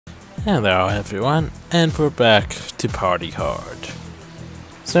Hello everyone, and we're back to Party Hard.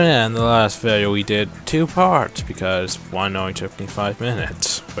 So yeah, in the last video we did 2 parts because one only took me 5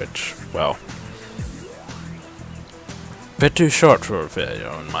 minutes, which, well, a bit too short for a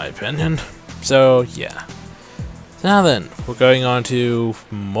video in my opinion. So yeah. Now then, we're going on to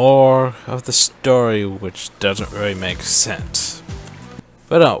more of the story which doesn't really make sense.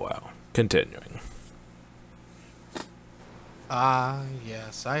 But oh well, continuing.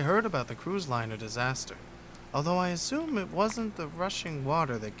 Yes, I heard about the cruise liner disaster. Although I assume it wasn't the rushing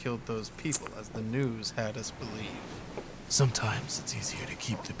water that killed those people, as the news had us believe. Sometimes it's easier to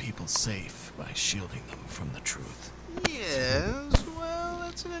keep the people safe by shielding them from the truth. Yes, well,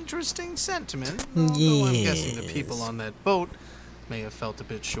 that's an interesting sentiment. Although I'm guessing the people on that boat may have felt a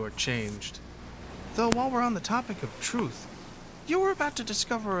bit shortchanged. Though while we're on the topic of truth, you were about to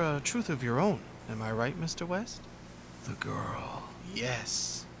discover a truth of your own. Am I right, Mr. West? The girl.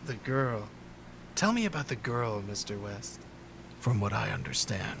 Yes, the girl. Tell me about the girl, Mr. West. From what I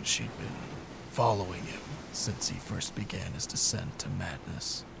understand, she'd been following him since he first began his descent to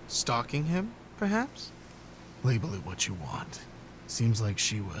madness. Stalking him, perhaps? Label it what you want. Seems like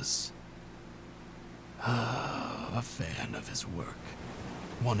she was a fan of his work.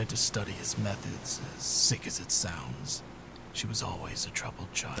 Wanted to study his methods, as sick as it sounds. She was always a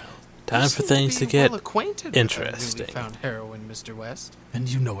troubled child. Time for things to get interesting. Found heroin, Mr. West. And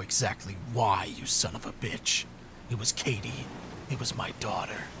you know exactly why, you son of a bitch. It was Katie. It was my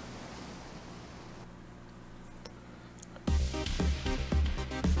daughter.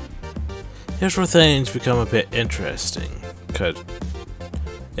 Here's where things become a bit interesting, cause,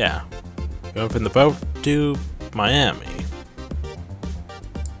 yeah, going from the boat to Miami.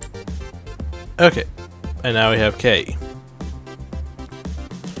 Okay, and now we have Kay,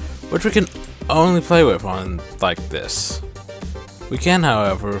 which we can only play with on like this. We can,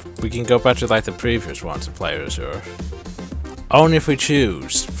 however, we can go back to like the previous ones and play with her. Only if we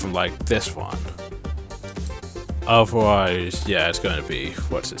choose from like this one. Otherwise, yeah, it's going to be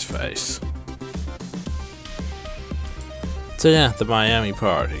what's his face. So yeah, the Miami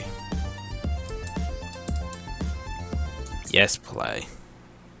party. Yes, play.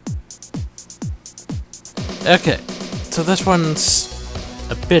 Okay, so this one's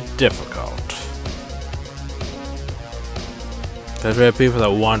a bit difficult. Because we have people that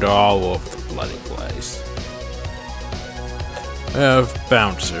wander all over the bloody place. We have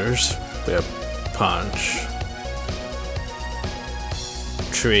bouncers, we have punch,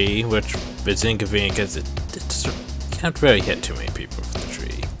 tree, which is inconvenient because you can't really hit too many people with the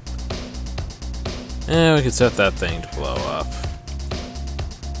tree. And we can set that thing to blow up.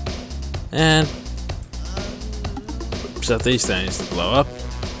 And set these things to blow up.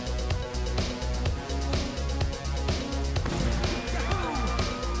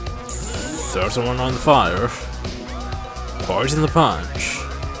 Throw someone on the fire. Poison the punch.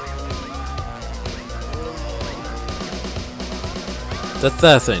 Set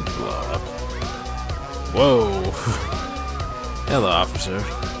that thing to blow up. Whoa. Hello, officer.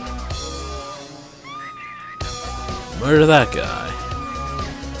 Murder that guy.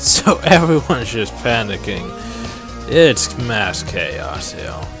 So everyone's just panicking. It's mass chaos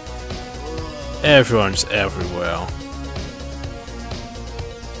here. Everyone's everywhere.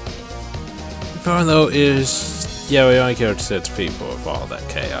 The problem though is, yeah, we only killed 6 people with all that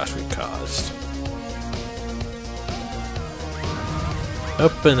chaos we caused.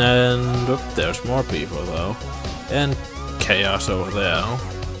 Up and then, oh, there's more people though. And chaos over there.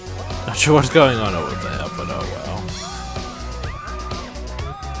 Not sure what's going on over there, but oh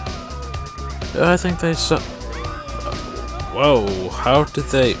well. I think they saw. Whoa, how did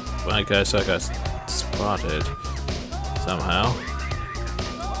they... I guess I got spotted somehow.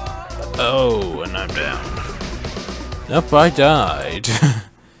 Oh, and I'm down. Nope, I died.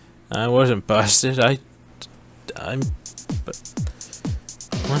 I wasn't busted. But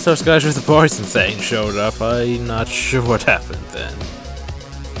once those guys with the poison thing showed up, I'm not sure what happened then.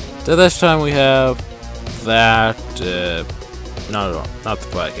 So this time we have that, no, not the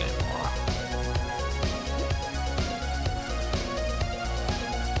black anymore.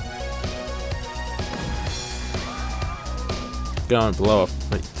 Go and blow up.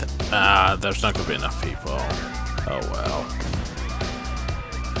 There's not gonna be enough people. Oh well.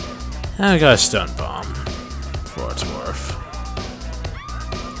 I got a stun bomb. For what it's worth.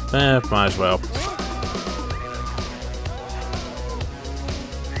 Might as well.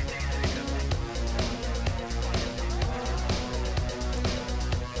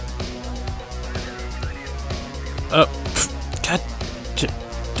 Oh, god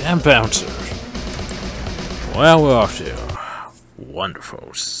damn bouncer. Well, we're off to a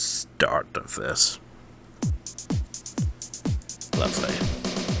wonderful start. start of this. Lovely.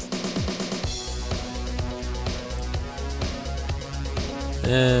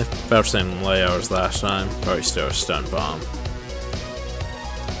 About the same layout as last time. Probably still a stun bomb.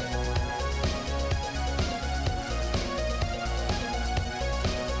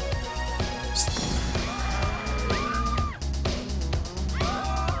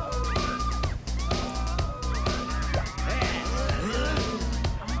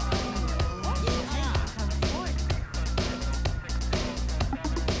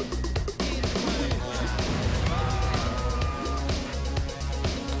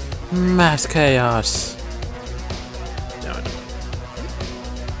 Mass chaos. Damn it.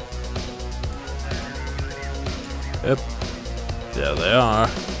 Yep. There they are.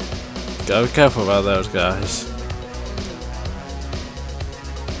 Gotta be careful about those guys.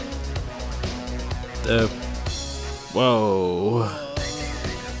 Whoa.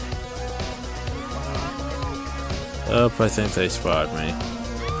 Oh, I think they spotted me.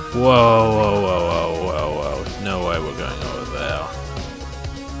 Whoa, whoa, whoa, whoa, whoa, whoa. No way we're going over there.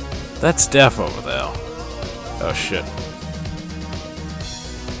 That's death over there. Oh shit.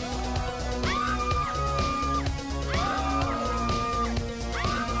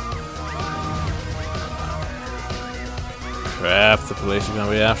 Crap, the police are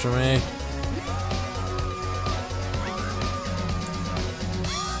gonna be after me.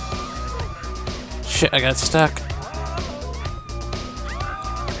 Shit, I got stuck.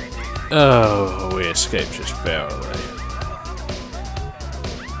 Oh, we escaped just barely.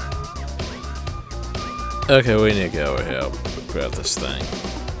 Okay, we need to go over here. Grab this thing.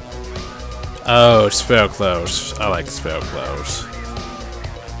 Oh, spell clothes. I like spell clothes.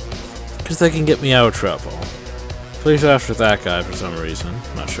 Because they can get me out of trouble. Police are after that guy for some reason.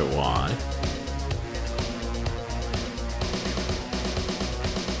 Not sure why.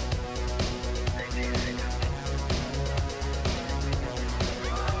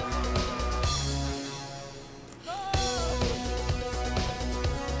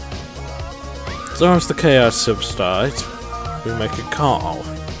 As long as the chaos subsides, we make a call.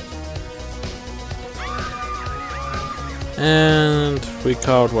 And we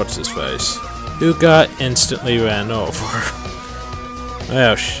called what's his face, who got instantly ran over.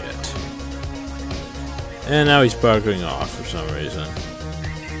 Oh shit. And now he's buggering off for some reason.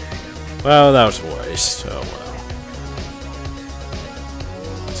 Well, that was a waste. Oh well.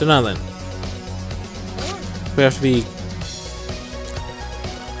 So now then, we have to be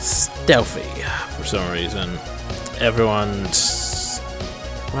stealthy. For some reason, everyone's,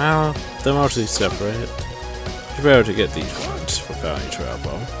 well, they're mostly separate. Should be able to get these ones without any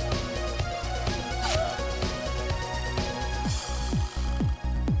trouble.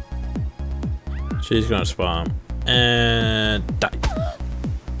 She's gonna spawn and die.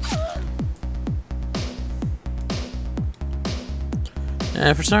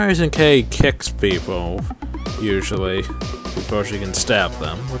 And for some reason, Kay kicks people usually before she can stab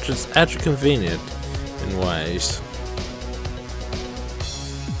them, which is actually convenient in ways.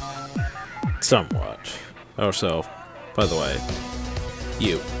 Somewhat. Also, by the way,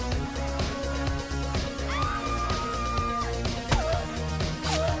 you.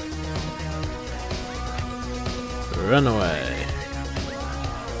 Run away.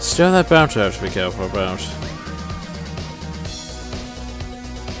 Still that bouncer I have to be careful about.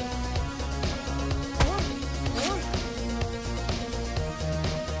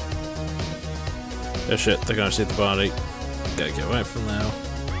 Oh shit, they're gonna see the body. Gotta get away from now.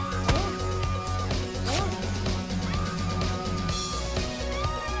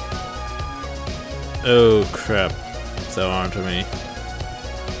 Oh crap, they're onto me.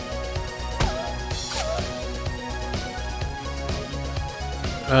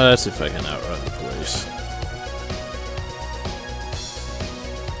 Let's see if I can outrun the police.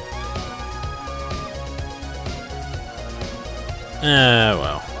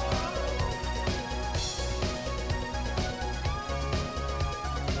 Well.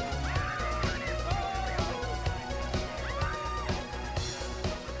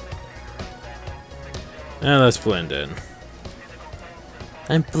 Now let's blend in.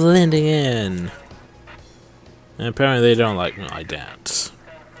 I'm blending in. And apparently they don't like my dance.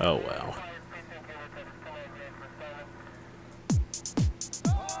 Oh well.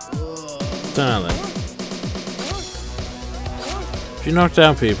 So now then. If you knock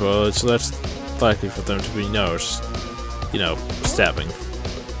down people, it's less likely for them to be noticed. You know, stabbing.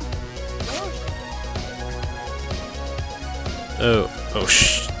 Oh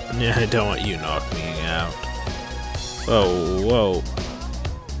shh. Yeah, I don't want you knocking me out. Whoa.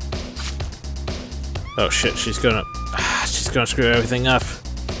 Oh shit, she's gonna screw everything up.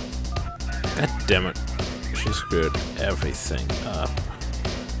 God damn it. She screwed everything up.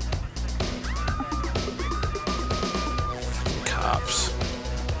 Fucking cops.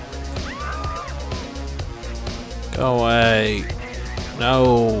 Go away.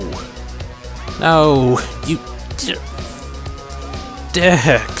 No. No. You dicks.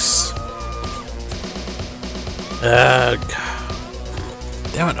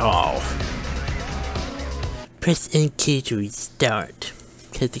 Damn it all. Press NK to restart.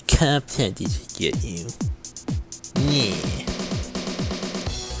 Cause the cops had to get you.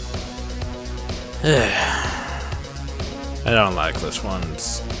 Yeah. I don't like this one.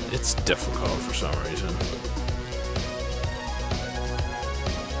 It's difficult for some reason.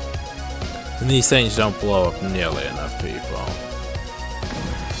 And these things don't blow up nearly enough people.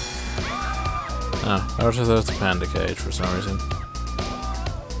 Oh, I also thought it's a panda cage for some reason.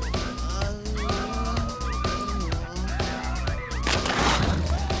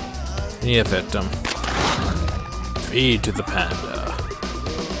 Need a victim. Feed to the panda.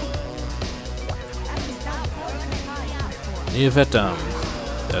 Need a victim.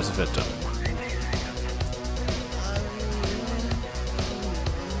 There's a victim.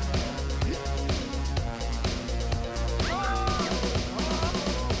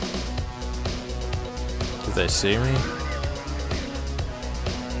 Did they see me?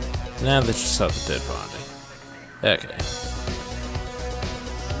 Nah, they just saw the dead body. Okay.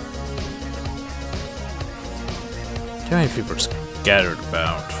 Too many people are scattered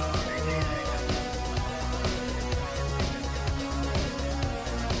about.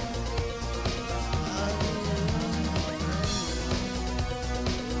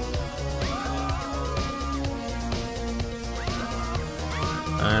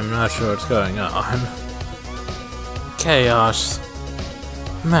 I'm not sure what's going on. Chaos.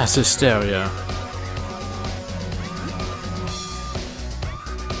 Mass hysteria.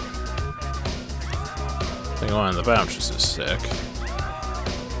 I think one of the bouncers is sick.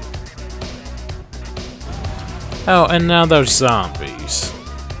 Oh, and now there's zombies.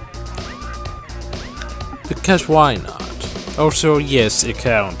 Because why not? Also, yes, it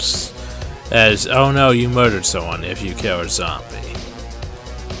counts as, oh no, you murdered someone if you kill a zombie.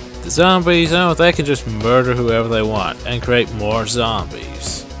 The zombies, oh, they can just murder whoever they want and create more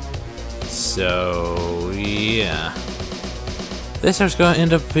zombies. So, yeah. This is going to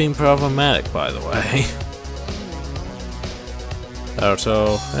end up being problematic, by the way.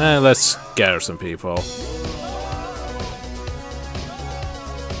 Also, let's gather some people.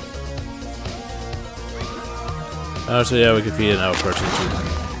 Also, yeah, we could feed another person to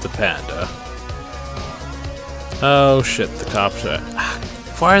the panda. Oh shit, the cops are...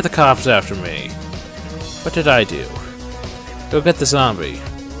 Why are the cops after me? What did I do? Go get the zombie.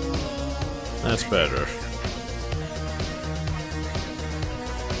 That's better.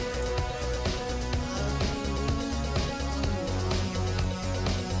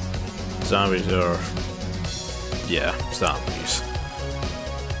 Zombies are... yeah, zombies.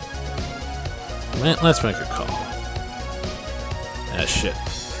 Man, let's make a call. Ah, shit.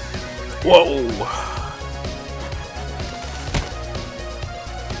 Whoa!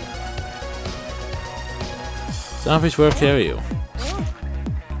 Zombies will kill you.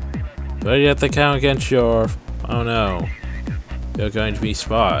 But yet they count against your... oh no. You're going to be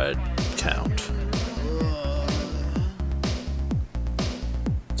spotted count.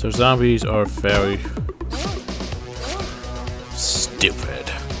 So zombies are very...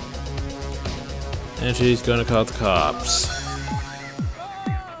 stupid. And she's gonna call the cops.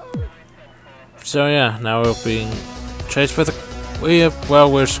 So yeah, now we're being chased by the...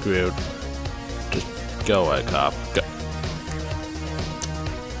 well, we're screwed. Just go away, cop. Go. Yeah.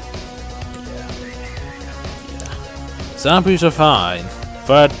 Zombies are fine,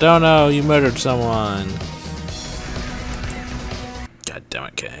 but oh no, you murdered someone. God damn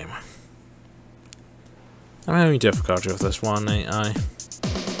it, game. I'm having difficulty with this one, ain't I?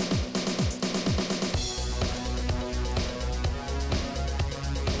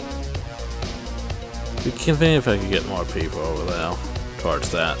 It'd be convenient if I could get more people over there towards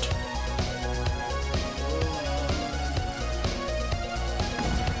that.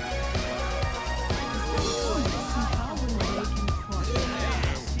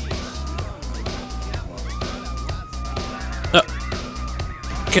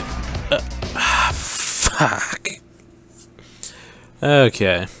 Fuck.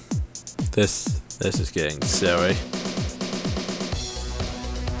 Okay. This is getting silly.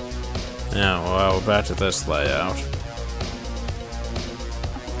 Now, well, we're back to this layout.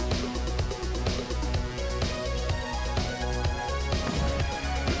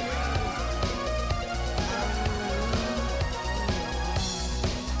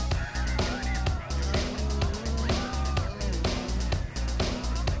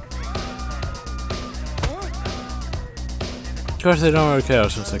 Of course, they don't really care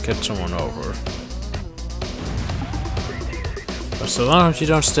since I get someone over. But so long as you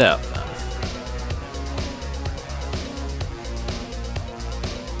don't stab them.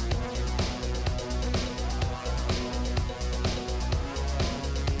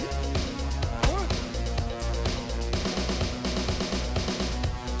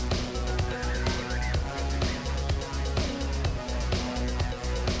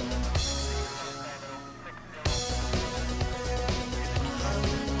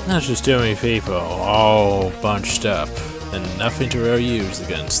 That's just too many people, all bunched up, and nothing to really use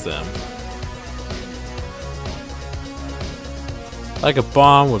against them. Like a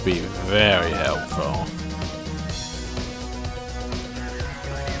bomb would be very helpful.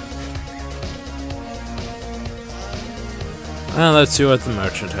 Well, let's see what the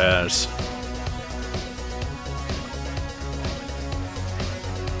merchant has.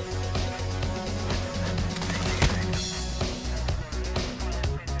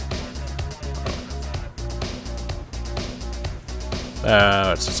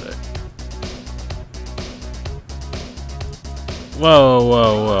 What's it say? Whoa,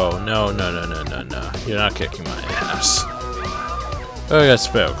 whoa, whoa. No, no, no, no, no, no. You're not kicking my ass. Oh, I got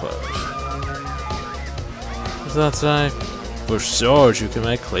spell clothes. What's that say? With swords, you can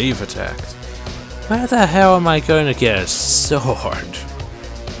make cleave attacks. Where the hell am I going to get a sword?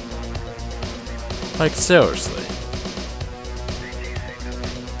 Like, seriously.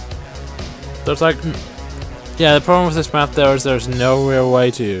 There's like... Yeah, the problem with this map though is there's no real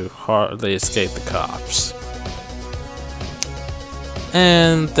way to hardly escape the cops.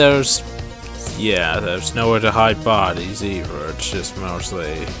 And there's... yeah, there's nowhere to hide bodies either. It's just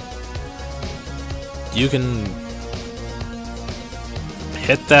mostly... you can...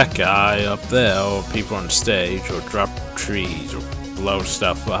 hit that guy up there, or people on stage, or drop trees, or blow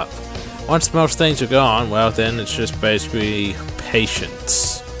stuff up. Once most things are gone, well then it's just basically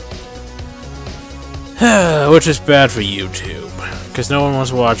patience. Which is bad for YouTube, because no one wants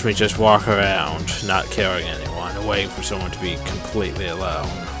to watch me just walk around, not killing anyone, and waiting for someone to be completely alone.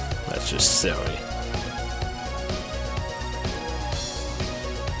 That's just silly.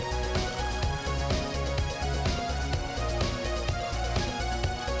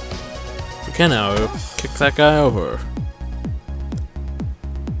 Okay, now kick that guy over.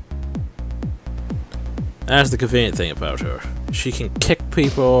 That's the convenient thing about her. She can kick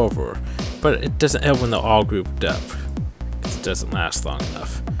people over. But it doesn't help when they're all grouped up. It doesn't last long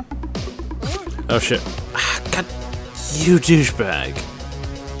enough. Oh shit. Ah, God, you douchebag.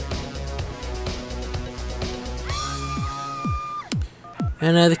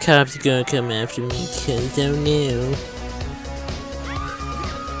 I know the cops are gonna come after me because oh no.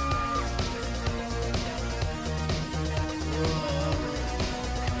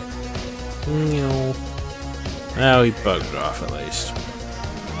 No. Well, he bugged it off at least.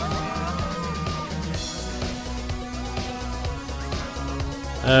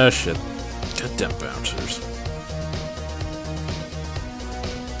 Oh shit. Goddamn bouncers.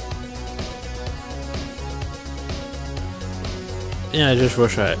 Yeah, I just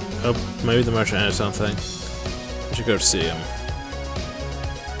wish I... oh, maybe the merchant has something. I should go see him.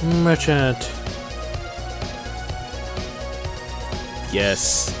 Merchant.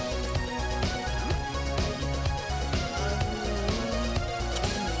 Yes.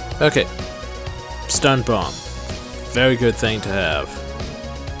 Okay. Stun bomb. Very good thing to have.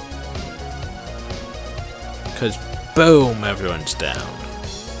 Because boom, everyone's down.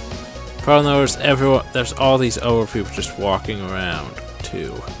 Problem though is there's all these other people just walking around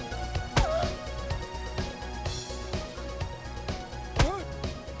too.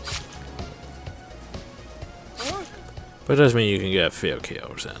 But it does mean you can get field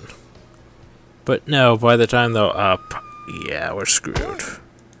kills in. But no, by the time they're up, yeah, we're screwed.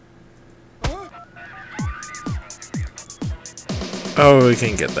 Oh, we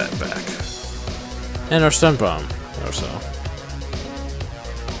can get that back. And our stun bomb, also.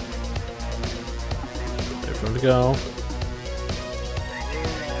 There for him to go.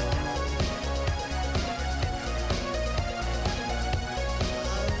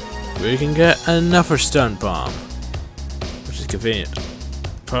 We can get another stun bomb, which is convenient.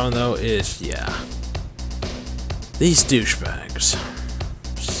 Problem though is, yeah, these douchebags,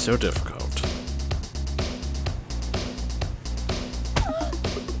 so difficult.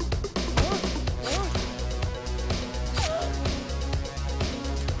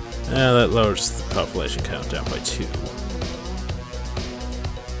 That lowers the population count down by 2.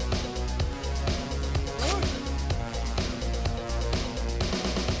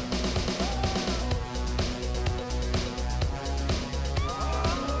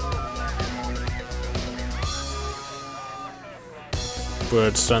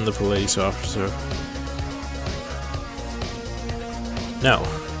 would stun the police officer. No.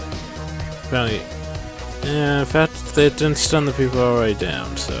 Apparently, yeah, in fact, they didn't stun the people all the way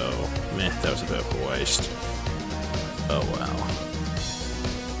down, so meh, that was a bit of a waste. Oh wow.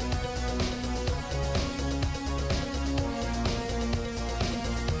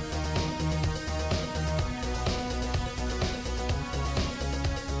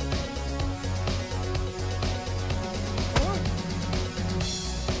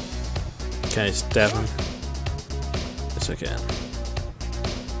 Can I stab him? Yes, I can.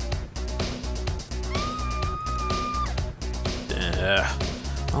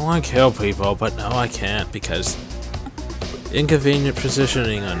 I want to kill people, but no, I can't because inconvenient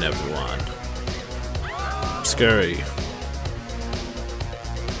positioning on everyone. Scurry.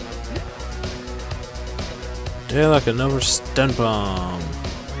 They're like another stun bomb.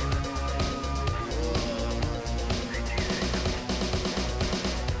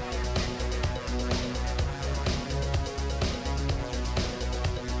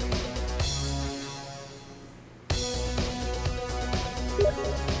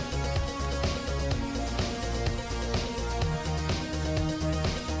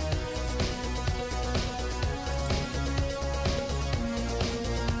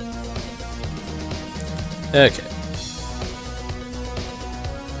 Okay.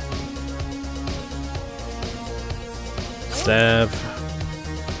 Stab.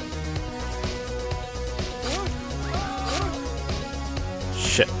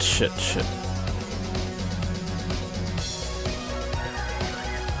 Shit, shit, shit.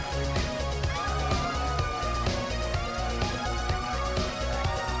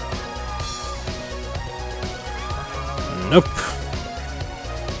 Nope.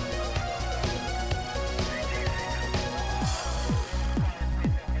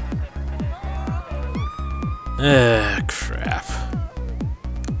 Crap.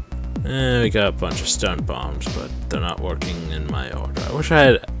 We got a bunch of stun bombs, but they're not working in my order. I wish I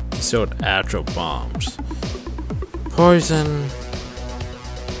had sort of actual bombs. Poison.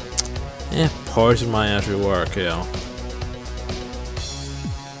 Yeah, poison might actually work, you know.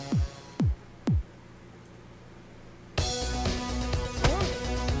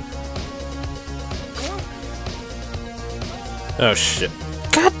 Oh shit.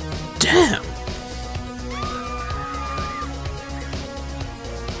 God damn!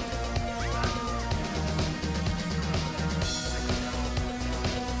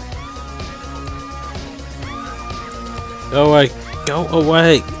 Go away! Go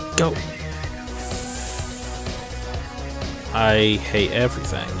away! Go! I hate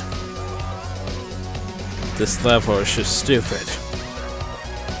everything. This level is just stupid.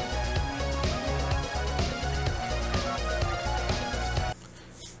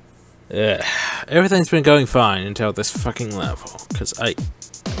 Yeah, everything's been going fine until this fucking level, cause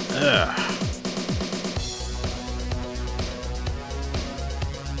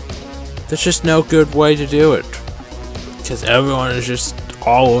there's just no good way to do it, cause everyone is just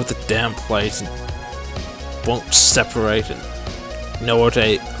all over the damn place and won't separate and know where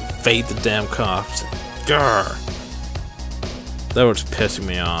to evade the damn cops. Grr. That was pissing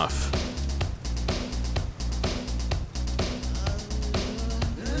me off.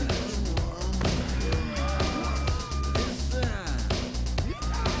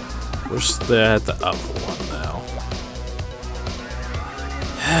 Wish they had the other one now.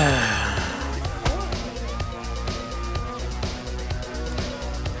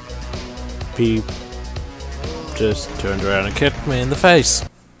 Peep just turned around and kicked me in the face.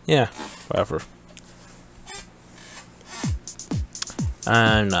 Yeah, whatever.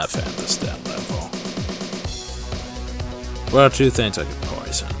 I'm not a fan of this damn level. Well, two things I could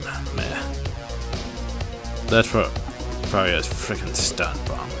poison. Meh. That's probably a freaking stun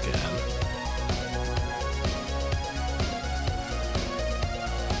bomb again.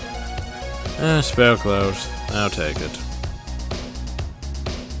 Spell close. I'll take it.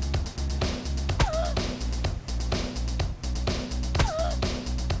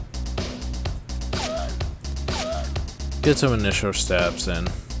 Get some initial stabs in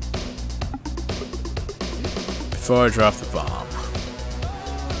before I drop the bomb.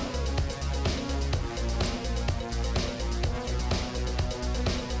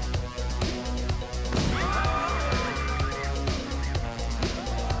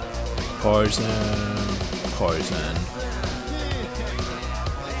 Poison, poison.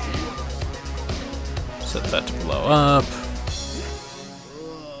 Set that to blow up.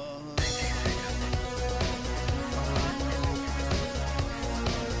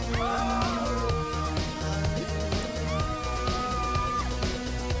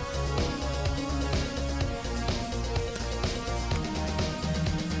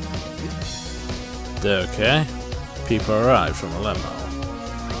 Okay. People arrived from a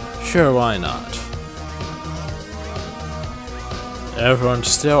limo. Sure, why not? Everyone's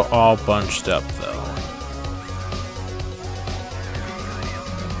still all bunched up, though.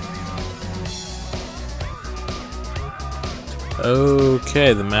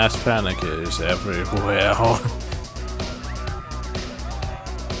 Okay, the mass panic is everywhere.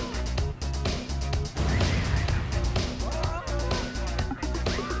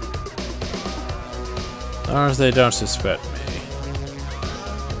 As long as they don't suspect me.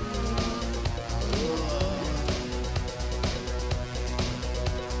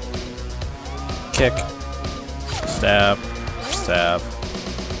 Kick. Stab. Stab.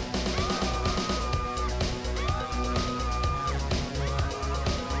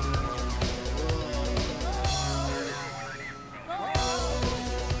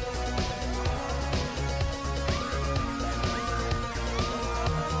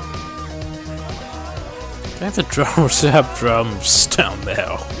 I think the drummers have drums down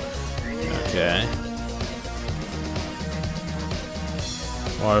there. Okay.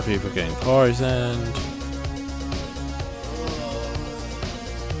 More people getting poisoned.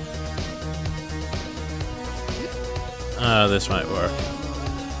 This might work.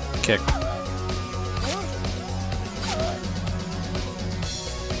 Kick.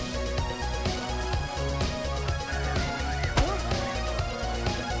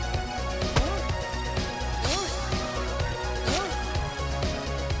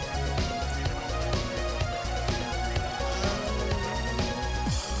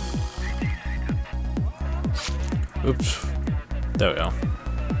 Oops. There we go.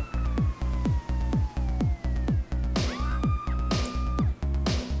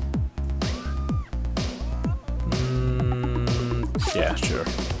 Yeah, sure.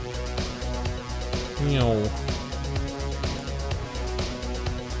 No.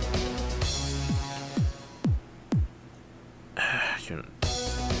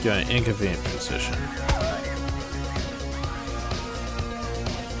 You're in an inconvenient position.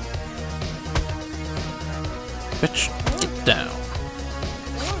 Bitch, get down.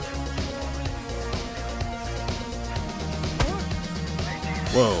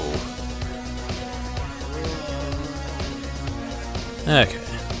 Whoa. Okay.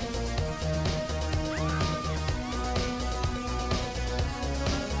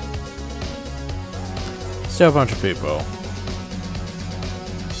 Still a bunch of people.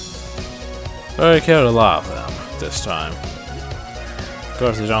 But I killed a lot of them this time. Of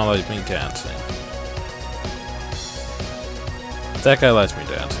course, they don't like me dancing. That guy lets me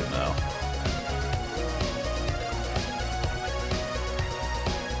dancing though.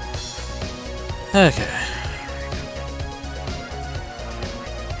 Okay.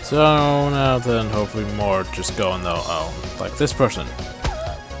 So now then, hopefully more just go on their own. Like this person.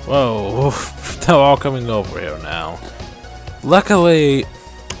 Whoa, they're all coming over here now. Luckily,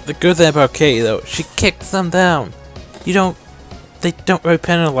 the good thing about Katie though, she kicks them down. They don't really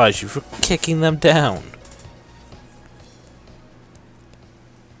penalize you for kicking them down.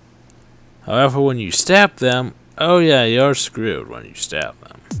 However, when you stab them, oh yeah, you're screwed when you stab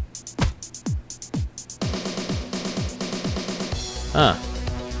them. Huh.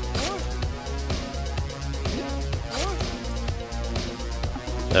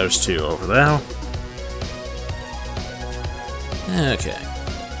 There's two over there. Okay.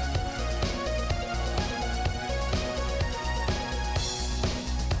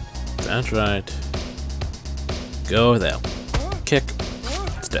 That's right. Go there. Kick.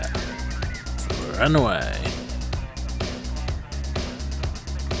 Stab. Run away.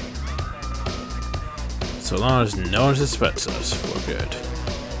 So long as no one suspects us, we're good.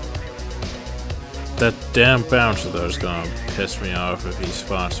 That damn bouncer though is gonna piss me off if he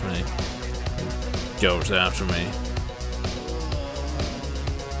spots me. Goes after me.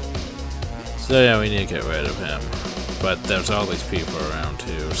 So yeah, we need to get rid of him. But there's all these people around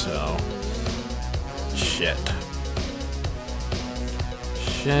too, so... Shit.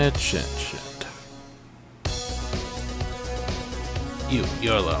 Shit.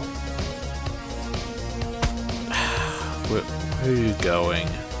 You're alone. Where are you going?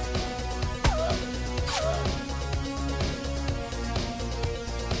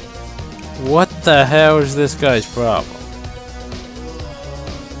 What the hell is this guy's problem?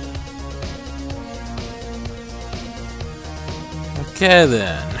 Okay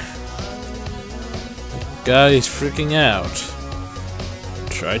then. The guy is freaking out.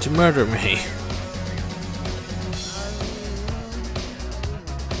 Try to murder me.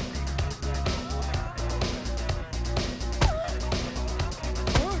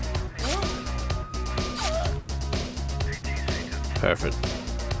 Perfect.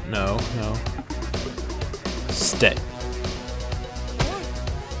 No.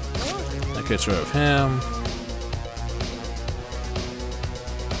 That gets rid of him.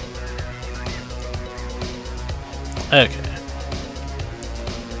 Okay.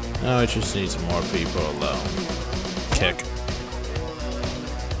 Now I just need some more people alone. Kick.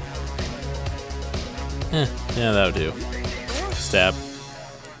 Yeah, that'll do. Stab.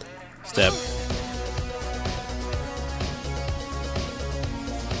 Stab.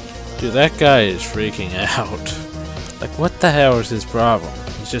 Dude, that guy is freaking out. Like, what the hell is his problem?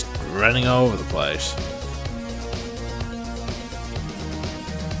 He's just running all over the place.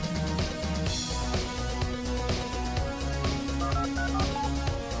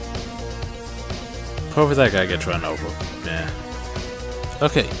 Hopefully that guy gets run over. Yeah.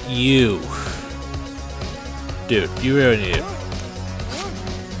 Okay, you. Dude, you really need to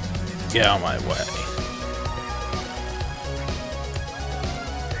get out of my way.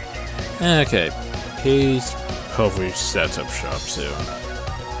 Okay, he's hopefully sets up shop soon.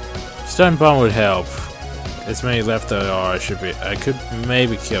 Stun bomb would help. As many left there are, I could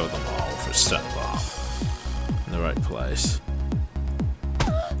maybe kill them all for stun bomb in the right place.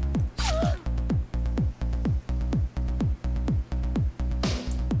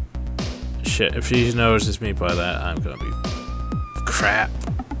 Shit, if she notices me by that, I'm gonna be crap.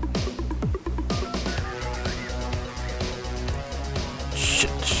 Shit.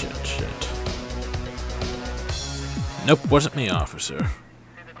 Nope, wasn't me, officer.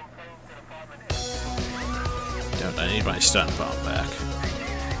 Damn, I need my stun bomb back.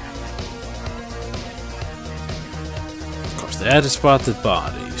 Of course, they had to spot the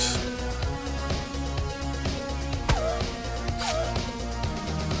bodies.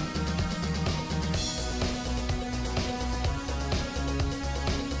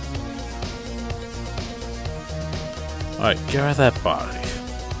 Alright, get rid of that body.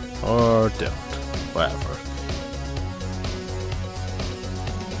 Or don't. Whatever.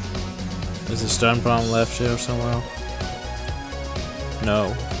 Is the stun bomb left here somewhere?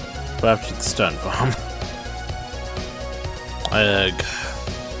 No. What happened to the stun bomb?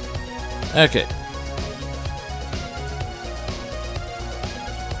 Okay.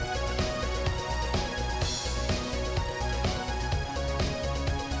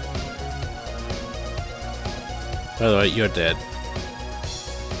 By the way, you're dead.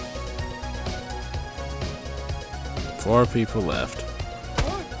 4 people left.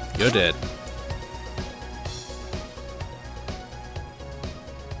 You're dead.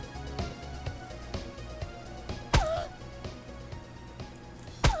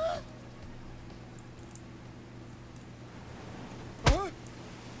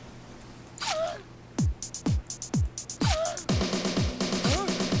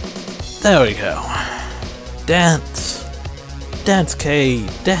 There we go. Dance! Dance, Kay!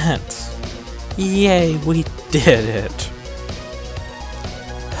 Dance! Yay, we did it!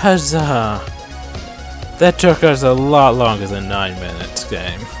 Huzzah! That took us a lot longer than 9 minutes,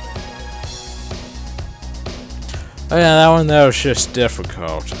 game. Oh yeah, that one though was just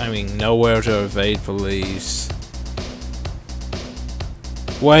difficult. I mean, nowhere to evade police.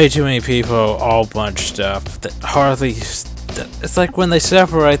 Way too many people, all bunched up. That hardly... It's like when they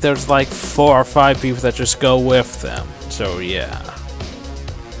separate, there's like 4 or 5 people that just go with them. So yeah.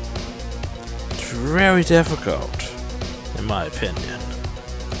 It's very difficult, in my opinion.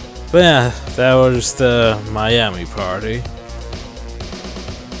 But yeah, that was the Miami party.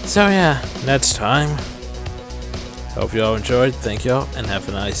 So yeah, next time. Hope you all enjoyed, thank y'all, and have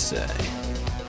a nice day.